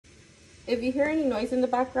If you hear any noise in the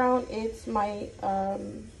background, it's my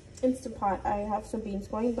Instant Pot. I have some beans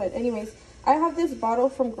going, but anyways, I have this bottle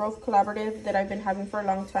from Collabrative that I've been having for a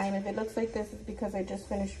long time. If it looks like this, it's because I just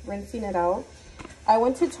finished rinsing it out. I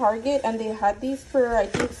went to Target and they had these for, I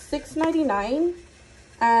think, $6.99,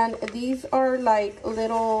 and these are like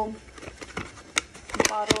little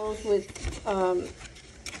bottles with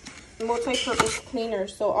multi-purpose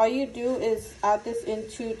cleaners. So all you do is add this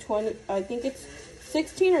into 20, I think it's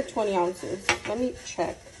 16 or 20 ounces. Let me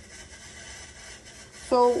check.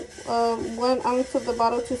 So 1 ounce of the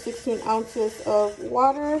bottle to 16 ounces of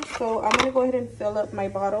water. So I'm gonna go ahead and fill up my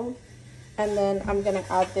bottle, and then I'm gonna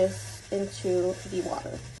add this into the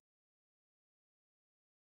water.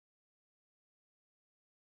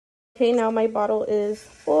 Okay, now my bottle is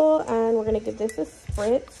full, and we're gonna give this a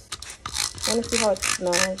spritz. I want to see how it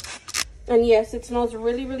smells. And yes, it smells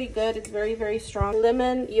really, really good. It's very, very strong.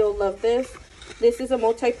 Lemon, you'll love this. This is a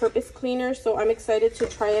multi-purpose cleaner, so I'm excited to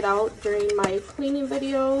try it out during my cleaning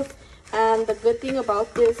videos. And the good thing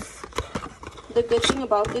about this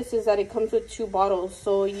is that it comes with 2 bottles.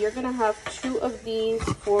 So you're gonna have 2 of these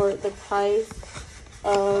for the price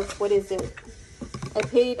of, what is it? I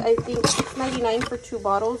paid, I think, $6.99 for 2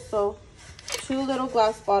 bottles. So 2 little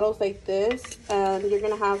glass bottles like this, and you're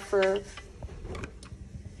gonna have to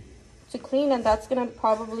clean, and that's gonna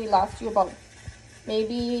probably last you about,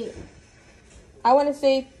 maybe, I want to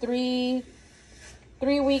say 3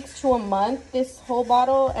 weeks to a month, this whole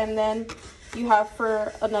bottle, and then you have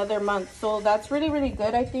for another month. So that's really, really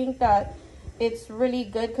good. I think that it's really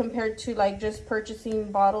good compared to like just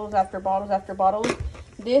purchasing bottles after bottles after bottles.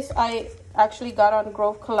 This I actually got on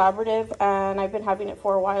Collabrative, and I've been having it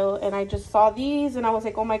for a while, and I just saw these and I was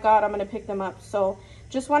like, oh my god, I'm gonna pick them up. So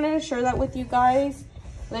just wanted to share that with you guys.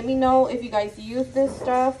 Let me know if you guys use this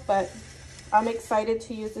stuff, but I'm excited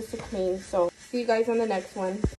to use this to clean. So see you guys on the next one.